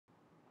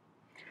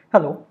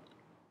Hello,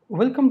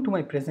 welcome to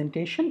my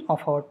presentation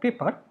of our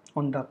paper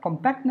on the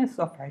compactness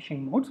of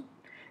hashing modes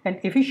and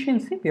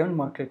efficiency beyond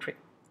Merkle tree.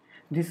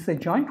 This is a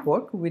joint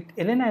work with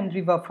Elena and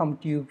Andreeva from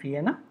TU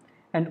Vienna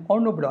and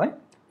Arnab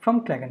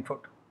from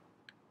Klagenfurt.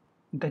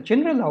 The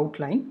general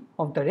outline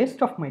of the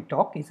rest of my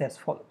talk is as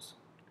follows.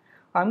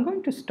 I am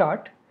going to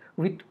start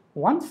with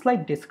one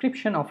slide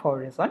description of our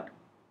result.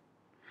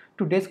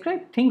 To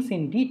describe things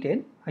in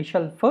detail, I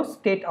shall first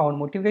state our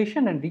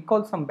motivation and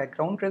recall some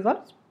background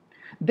results.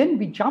 Then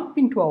we jump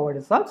into our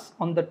results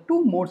on the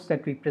two modes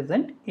that we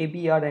present,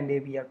 ABR and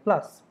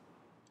ABR+.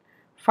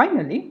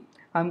 Finally,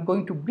 I am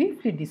going to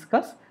briefly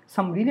discuss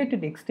some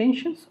related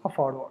extensions of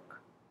our work.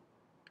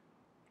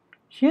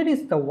 Here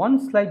is the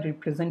one slide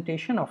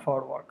representation of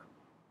our work.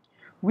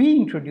 We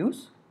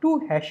introduce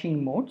two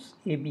hashing modes,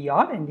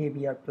 ABR and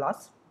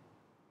ABR+.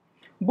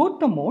 Both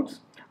the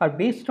modes are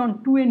based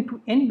on 2n to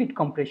n bit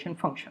compression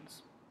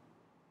functions.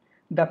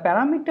 The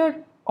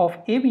parameter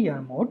of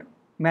ABR mode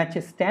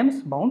matches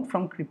stamps bound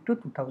from Crypto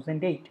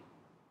 2008.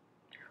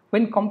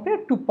 When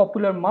compared to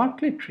popular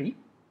Merkle tree,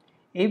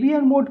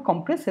 ABR mode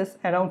compresses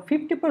around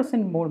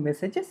 50% more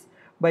messages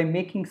by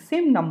making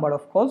same number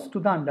of calls to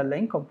the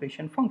underlying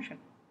compression function.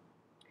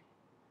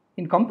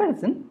 In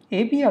comparison,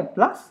 ABR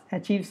Plus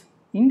achieves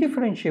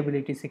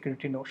indifferentiability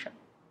security notion.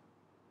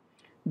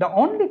 The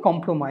only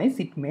compromise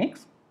it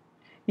makes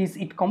is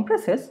it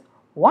compresses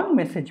one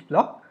message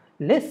block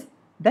less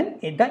than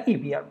the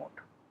ABR mode.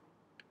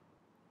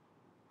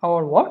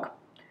 Our work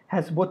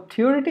has both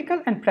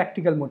theoretical and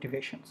practical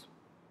motivations.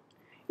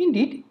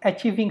 Indeed,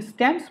 achieving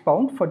stamps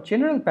bound for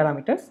general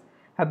parameters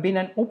have been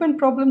an open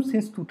problem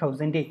since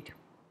 2008.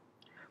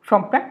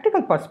 From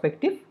practical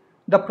perspective,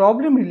 the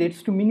problem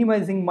relates to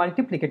minimizing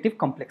multiplicative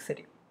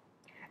complexity.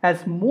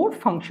 As more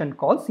function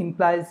calls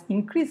implies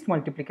increased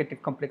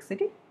multiplicative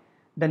complexity,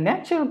 the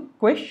natural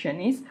question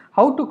is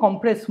how to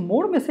compress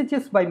more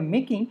messages by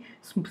making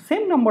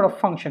same number of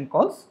function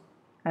calls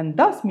and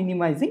thus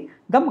minimizing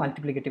the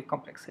multiplicative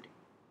complexity.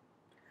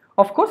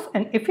 Of course,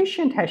 an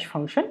efficient hash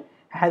function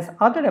has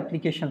other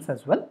applications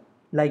as well,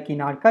 like in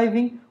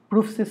archiving,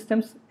 proof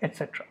systems,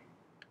 etc.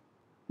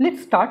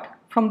 Let's start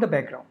from the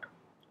background.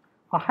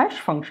 A hash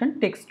function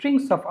takes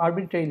strings of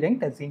arbitrary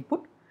length as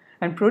input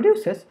and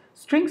produces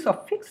strings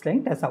of fixed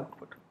length as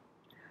output.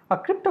 A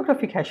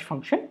cryptographic hash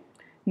function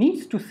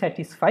needs to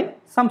satisfy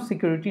some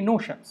security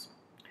notions.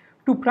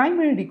 Two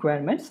primary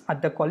requirements are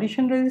the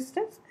collision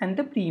resistance and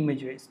the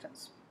pre-image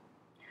resistance.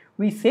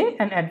 We say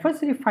an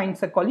adversary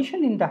finds a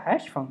collision in the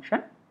hash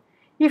function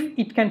if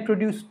it can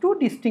produce two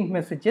distinct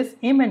messages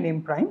m and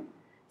m prime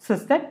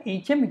such that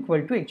hm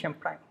equal to hm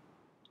prime.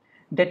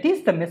 That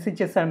is, the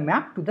messages are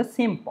mapped to the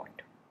same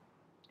point.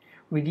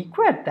 We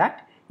require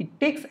that it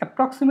takes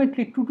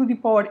approximately 2 to the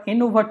power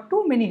n over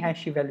too many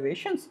hash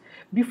evaluations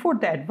before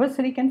the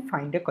adversary can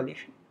find a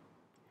collision.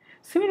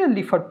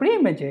 Similarly, for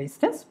pre-image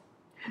resistance,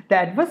 the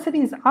adversary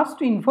is asked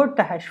to invert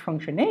the hash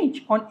function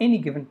h on any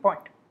given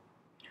point.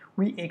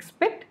 We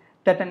expect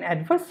that an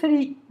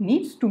adversary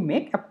needs to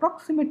make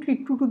approximately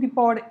 2 to the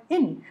power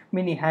n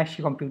many hash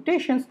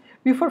computations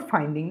before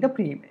finding the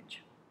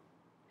pre-image.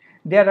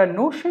 There are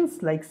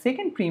notions like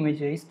second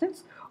pre-image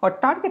resistance or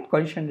target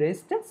collision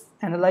resistance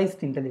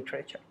analyzed in the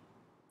literature.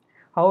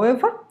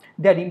 However,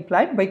 they are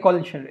implied by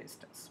collision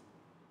resistance.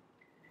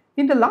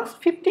 In the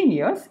last 15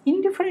 years,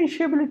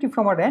 indifferentiability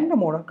from a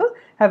random oracle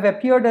have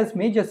appeared as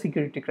major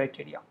security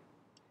criteria.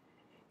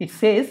 It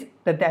says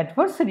that the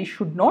adversary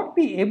should not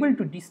be able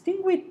to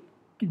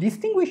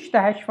distinguish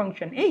the hash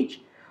function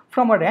h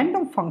from a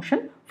random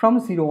function from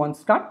 01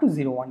 start to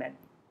 01n.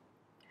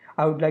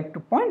 I would like to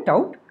point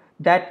out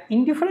that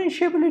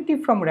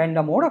indifferentiability from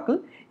random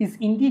oracle is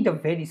indeed a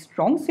very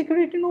strong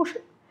security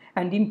notion,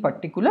 and in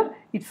particular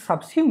it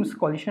subsumes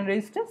collision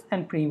resistance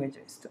and pre-image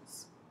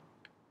resistance.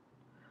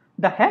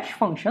 The hash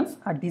functions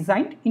are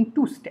designed in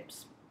two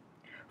steps.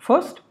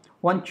 First,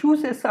 one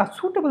chooses a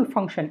suitable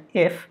function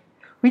f,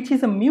 which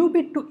is a mu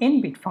bit to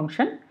n bit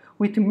function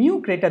with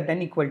mu greater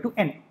than equal to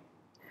n.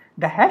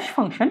 The hash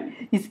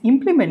function is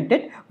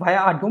implemented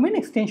via a domain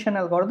extension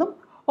algorithm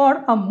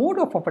or a mode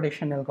of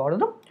operation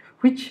algorithm,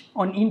 which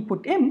on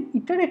input m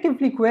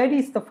iteratively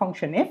queries the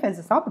function f as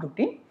a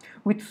subroutine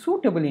with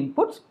suitable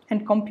inputs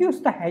and computes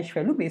the hash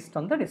value based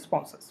on the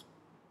responses.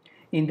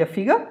 In the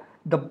figure,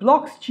 the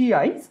blocks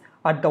gi's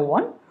are the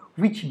one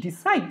which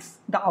decides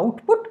the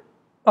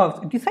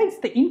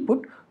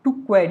input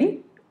to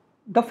query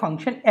the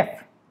function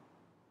f.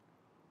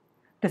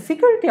 The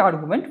security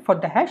argument for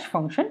the hash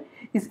function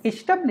is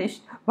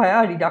established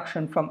via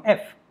reduction from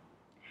f.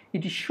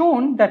 It is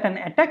shown that an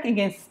attack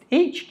against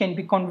h can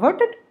be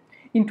converted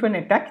into an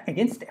attack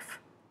against f.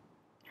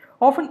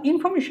 Often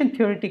information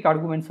theoretic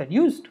arguments are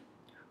used,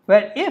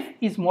 where f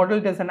is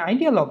modeled as an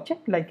ideal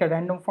object like a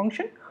random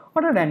function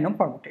or a random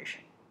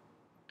permutation.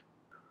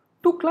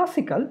 Two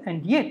classical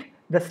and yet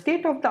the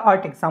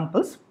state-of-the-art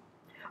examples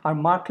are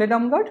Merkle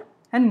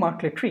and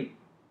Merkle tree.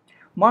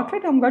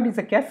 Merkle is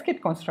a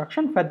cascade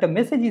construction where the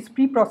message is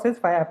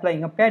pre-processed by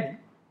applying a parry.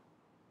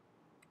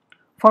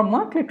 For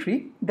Merkle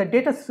tree, the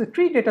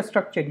tree data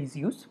structure is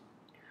used.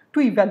 to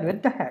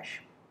evaluate the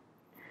hash.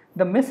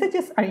 The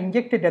messages are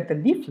injected at the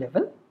leaf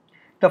level,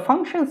 the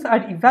functions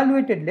are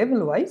evaluated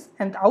level-wise,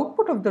 and the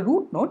output of the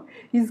root node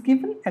is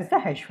given as the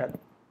hash value.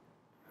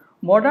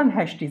 Modern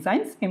hash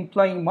designs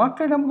employing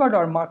Merkle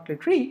or Merkle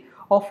tree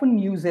often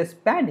uses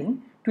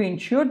padding to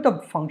ensure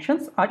the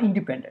functions are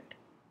independent.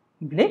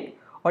 Blake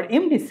or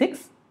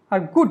MD6 are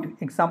good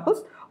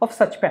examples of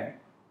such padding.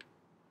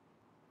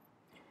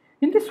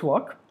 In this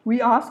work,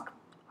 we ask,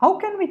 how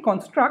can we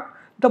construct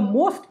the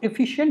most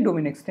efficient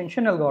domain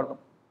extension algorithm?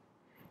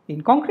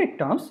 In concrete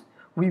terms,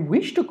 we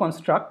wish to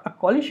construct a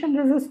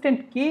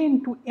collision-resistant k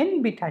into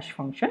n bit hash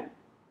function,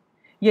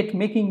 yet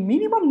making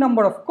minimum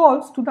number of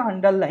calls to the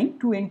underlying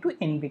 2n to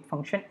n bit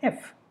function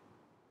f.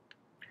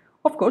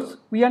 Of course,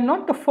 we are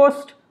not the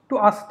first to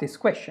ask this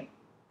question.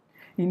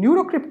 In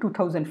Eurocrypt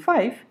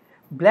 2005,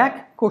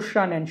 Black,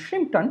 Koshan and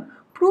Shrimpton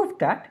proved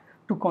that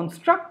to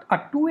construct a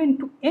 2n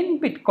to n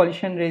bit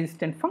collision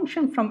resistant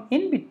function from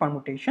n bit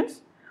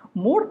permutations,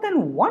 more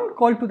than one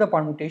call to the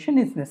permutation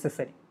is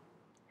necessary.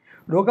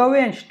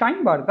 Rogaway and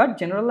Steinberger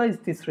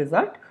generalized this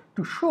result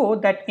to show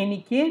that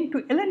any kn to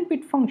ln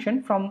bit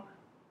function from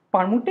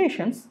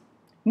permutations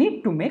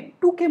need to make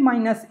 2k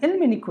minus l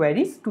many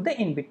queries to the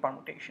n bit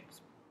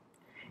permutations.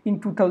 In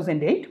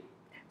 2008,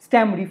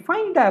 Stam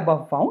refined the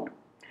above bound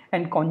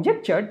and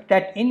conjectured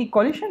that any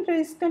collision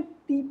resistant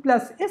t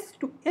plus s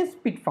to s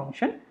bit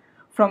function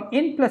from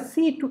n plus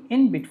c to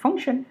n bit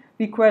function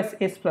requires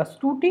s plus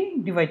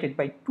 2t divided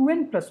by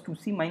 2n plus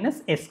 2c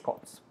minus s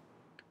calls.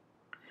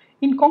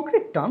 In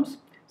concrete terms,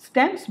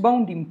 Stam's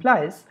bound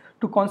implies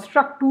to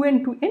construct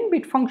 2n to n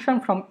bit function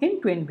from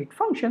n to n bit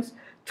functions,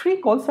 3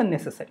 calls are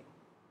necessary.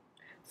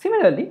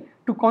 Similarly,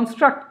 to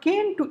construct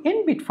kn to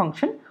n bit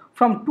function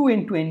from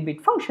 2n to n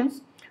bit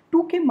functions,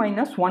 2k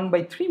minus 1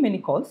 by 3 many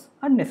calls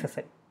are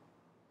necessary.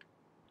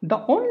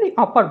 The only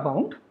upper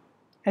bound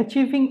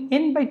achieving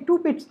n by 2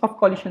 bits of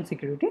collision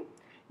security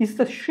is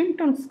the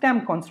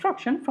Shrimpton-Stam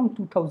construction from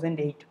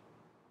 2008.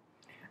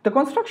 The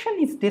construction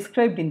is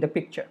described in the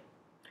picture.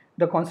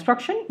 The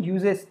construction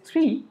uses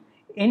 3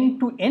 n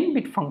to n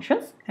bit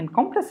functions and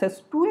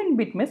compresses 2n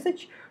bit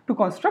message to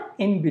construct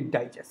n bit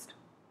digest.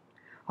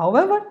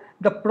 However,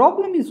 the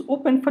problem is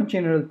open for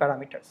general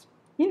parameters.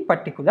 In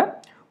particular,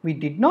 we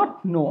did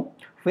not know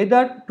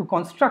whether to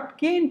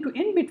construct kn to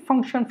n bit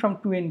function from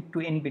 2n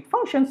to n bit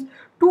functions,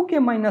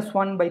 2k minus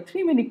 1 by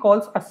 3 many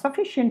calls are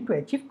sufficient to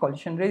achieve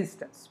collision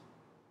resistance.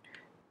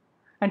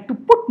 And to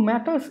put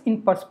matters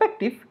in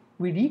perspective,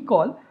 we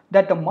recall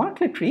that the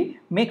Merkle tree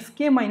makes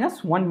k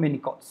minus 1 many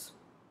calls.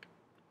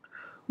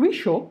 We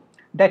show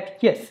that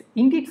yes,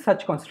 indeed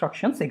such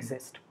constructions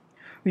exist.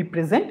 We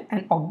present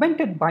an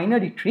augmented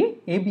binary tree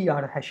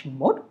ABR hashing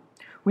mode,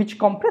 which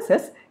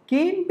compresses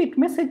kn bit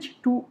message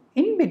to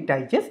n bit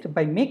digest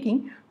by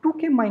making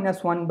 2k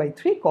minus 1 by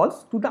 3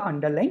 calls to the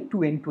underlying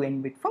 2n to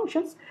n bit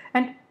functions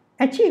and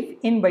achieve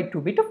n by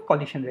 2 bit of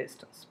collision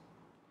resistance.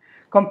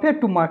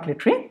 Compared to Merkle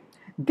tree,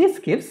 this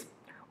gives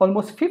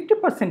almost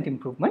 50%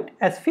 improvement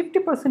as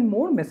 50%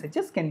 more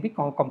messages can be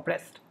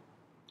compressed.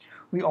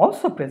 We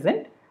also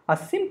present a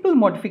simple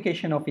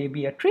modification of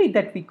ABR tree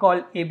that we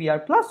call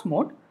ABR plus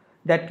mode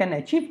that can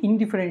achieve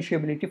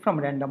indifferentiability from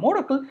random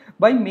oracle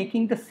by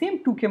making the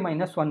same 2k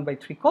minus 1 by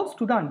 3 calls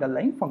to the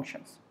underlying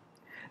functions.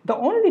 The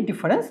only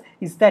difference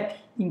is that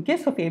in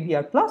case of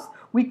ABR plus,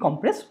 we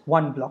compress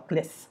one block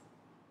less.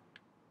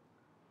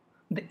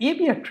 The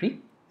ABR tree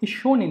is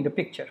shown in the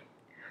picture.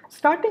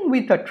 Starting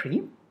with a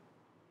tree,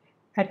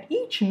 at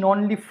each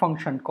non-leaf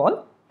function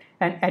call,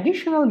 an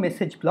additional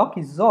message block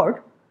is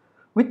XORed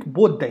with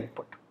both the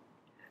input.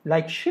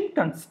 Like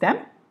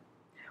Shrimpton-Stam,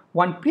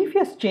 one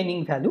previous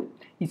chaining value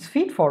is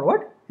feed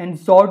forward and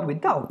XORed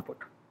with the output.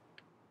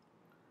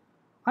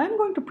 I am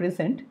going to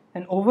present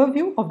an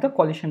overview of the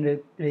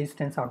collision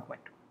resistance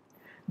argument.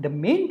 The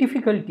main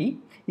difficulty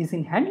is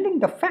in handling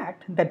the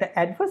fact that the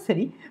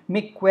adversary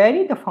may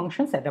query the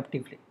functions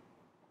adaptively.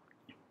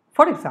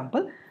 For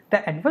example,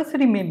 the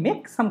adversary may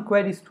make some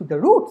queries to the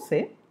root,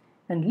 say,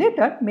 and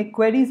later make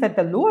queries at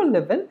the lower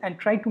level and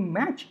try to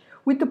match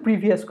with the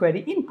previous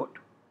query input.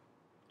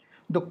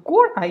 The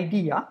core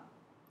idea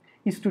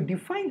is to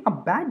define a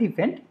bad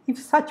event if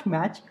such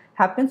match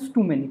happens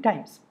too many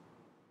times.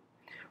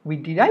 We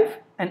derive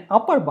an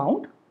upper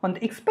bound on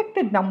the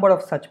expected number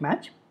of such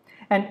match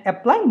and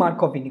apply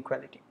Markov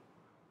inequality.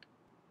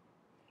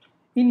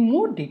 In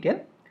more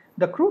detail,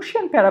 the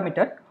crucial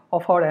parameter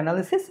of our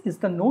analysis is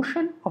the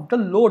notion of the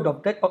load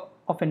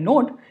of a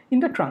node in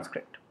the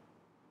transcript.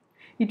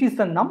 It is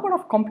the number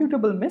of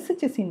computable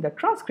messages in the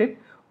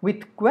transcript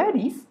with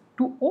queries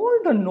to all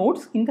the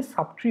nodes in the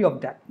subtree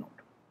of that node.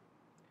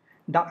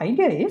 The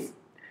idea is,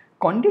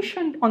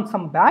 conditioned on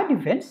some bad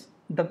events,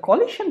 the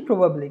collision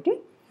probability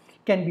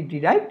can be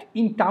derived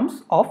in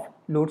terms of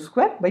load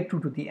square by 2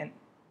 to the n.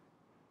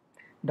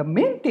 The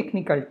main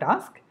technical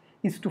task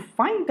is to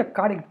find the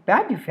correct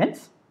bad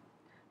events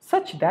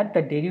such that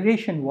the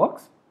derivation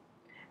works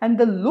and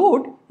the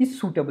load is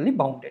suitably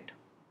bounded.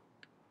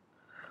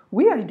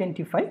 We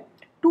identify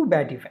two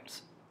bad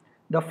events.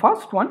 The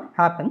first one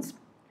happens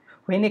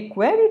when a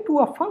query to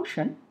a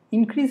function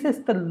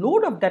increases the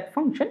load of that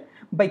function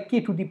by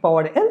k to the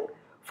power L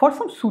for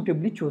some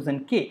suitably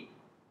chosen k.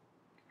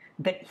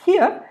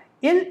 Here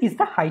L is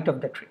the height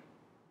of the tree.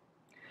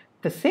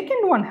 The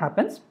second one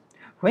happens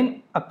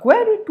when a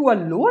query to a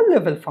lower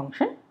level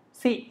function,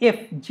 say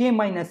fj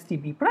minus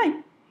tb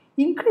prime,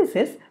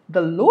 increases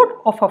the load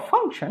of a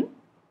function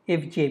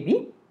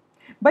fjb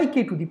by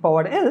k to the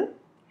power L.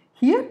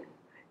 Here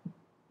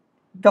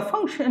the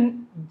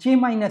function j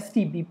minus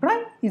tb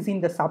prime is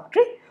in the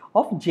subtree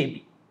of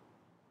jb.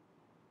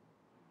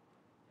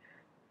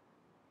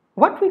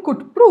 What we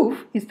could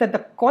prove is that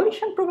the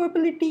collision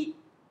probability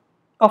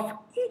of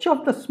each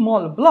of the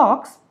small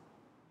blocks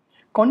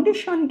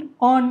conditioned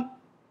on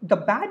the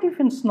bad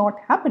events not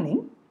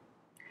happening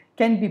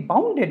can be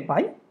bounded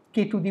by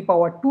k to the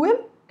power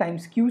 2l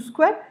times q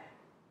square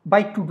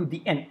by 2 to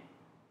the n.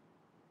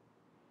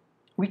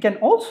 We can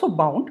also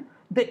bound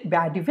the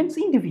bad events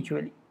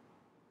individually.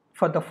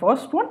 For the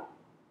first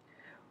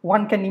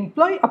one can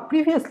employ a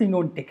previously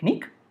known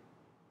technique.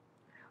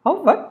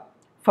 However,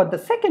 for the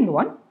second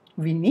one,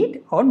 we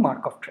need our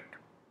Markov trait.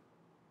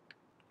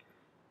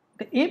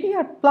 The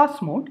ABR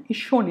plus mode is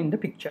shown in the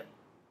picture.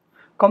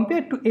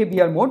 Compared to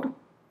ABR mode,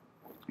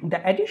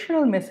 the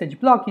additional message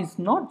block is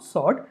not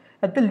stored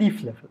at the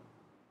leaf level.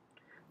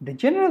 The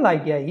general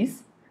idea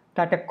is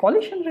that a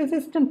collision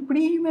resistant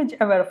pre-image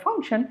aware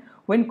function,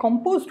 when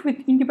composed with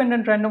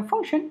independent random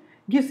function,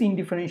 gives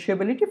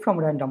indifferentiability from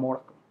random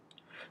oracle.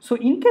 So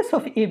in case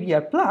of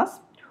ABR plus,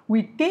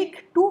 we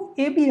take two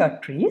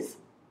ABR trees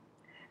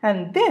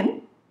and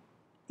then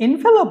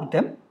envelop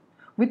them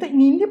with an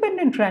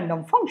independent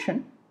random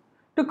function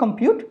to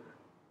compute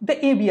the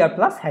ABR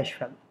plus hash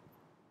value.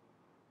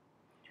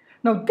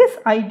 Now this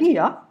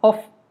idea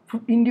of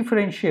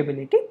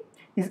indifferentiability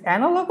is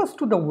analogous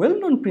to the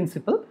well-known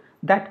principle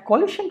that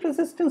collision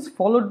resistance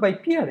followed by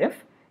PRF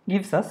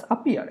gives us a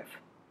PRF.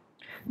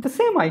 The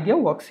same idea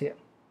works here.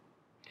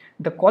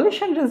 The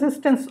collision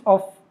resistance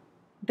of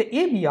the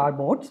ABR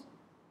modes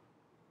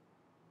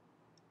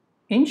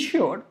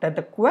ensure that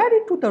the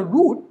query to the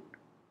root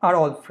are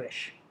all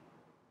fresh.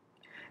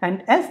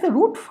 And as the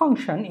root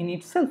function in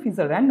itself is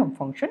a random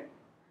function,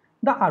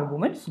 the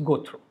arguments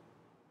go through.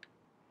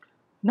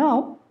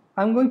 Now,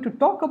 I am going to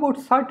talk about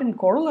certain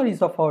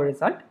corollaries of our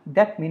result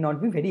that may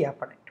not be very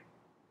apparent.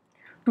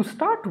 To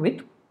start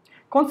with,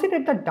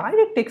 consider the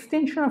direct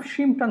extension of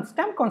Shrimpton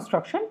stamp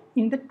construction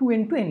in the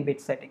 2n to n bit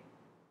setting.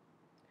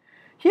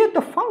 Here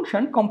the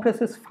function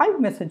compresses 5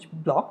 message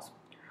blocks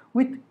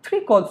with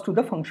 3 calls to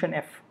the function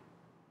f.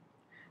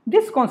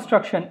 This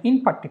construction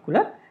in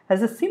particular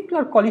has a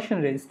simpler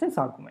collision resistance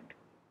argument.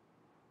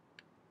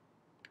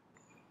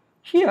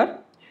 Here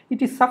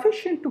it is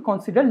sufficient to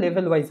consider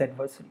level-wise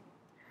adversary.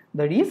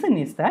 The reason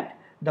is that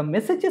the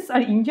messages that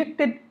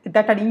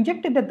are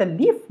injected at the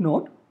leaf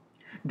node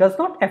does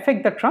not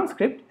affect the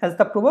transcript, as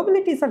the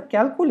probabilities are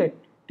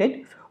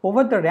calculated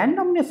over the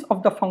randomness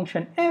of the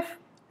function f,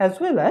 as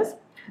well as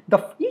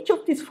each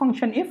of these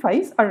function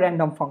fi's are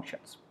random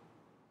functions.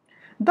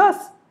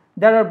 Thus,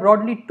 there are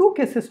broadly two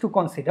cases to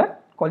consider: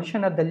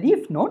 collision at the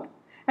leaf node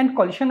and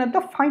collision at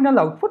the final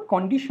output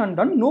conditioned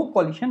on no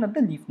collision at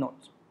the leaf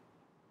nodes.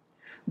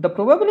 The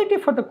probability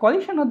for the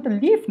collision at the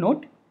leaf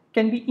node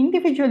can be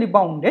individually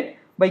bounded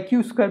by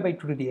q square by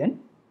 2 to the n,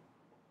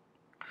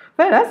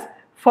 whereas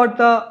for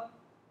the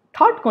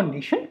third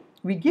condition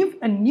we give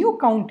a new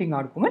counting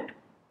argument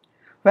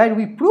where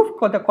we prove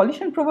the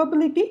collision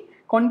probability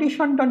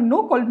conditioned on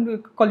no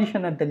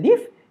collision at the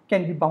leaf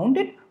can be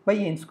bounded by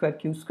n square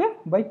q square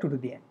by 2 to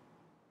the n.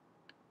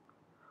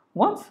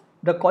 Once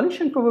the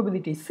collision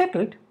probability is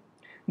settled,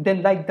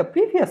 then like the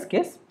previous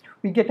case,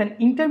 we get an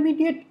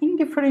intermediate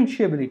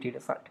indifferentiability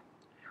result.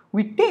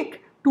 We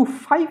take to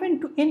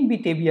 5n to n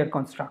bit ABR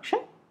construction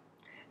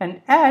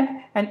and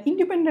add an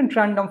independent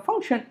random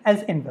function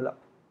as envelope.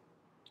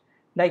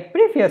 Like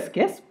previous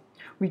case,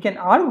 we can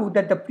argue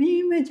that the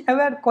pre-image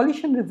aware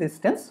collision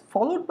resistance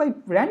followed by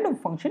random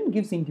function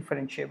gives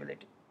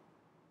indifferentiability.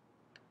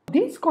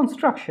 These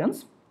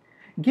constructions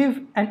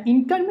give an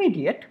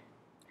intermediate,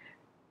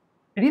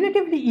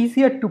 relatively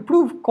easier to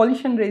prove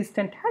collision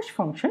resistant hash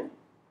function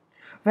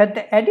where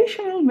the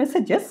additional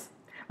messages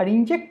are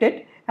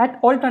injected at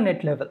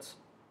alternate levels.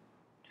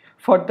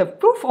 For the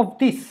proof of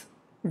this,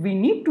 we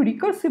need to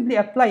recursively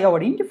apply our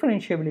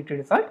indifferentiability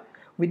result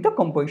with the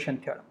composition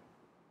theorem.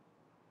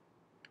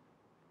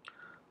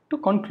 To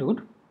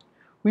conclude,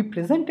 we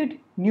presented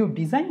new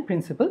design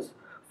principles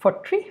for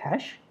tree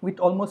hash with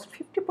almost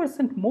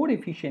 50% more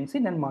efficiency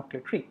than Merkle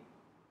tree.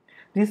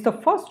 This is the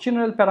first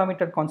general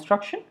parameter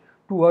construction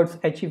towards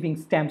achieving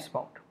stamps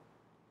bound.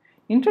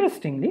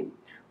 Interestingly,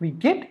 we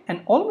get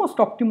an almost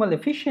optimal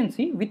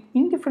efficiency with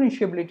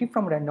indifferentiability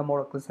from random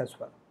oracles as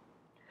well.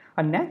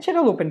 A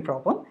natural open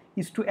problem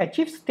is to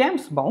achieve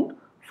stamps bound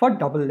for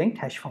double length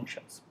hash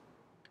functions.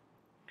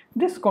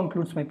 This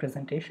concludes my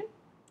presentation.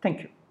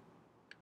 Thank you.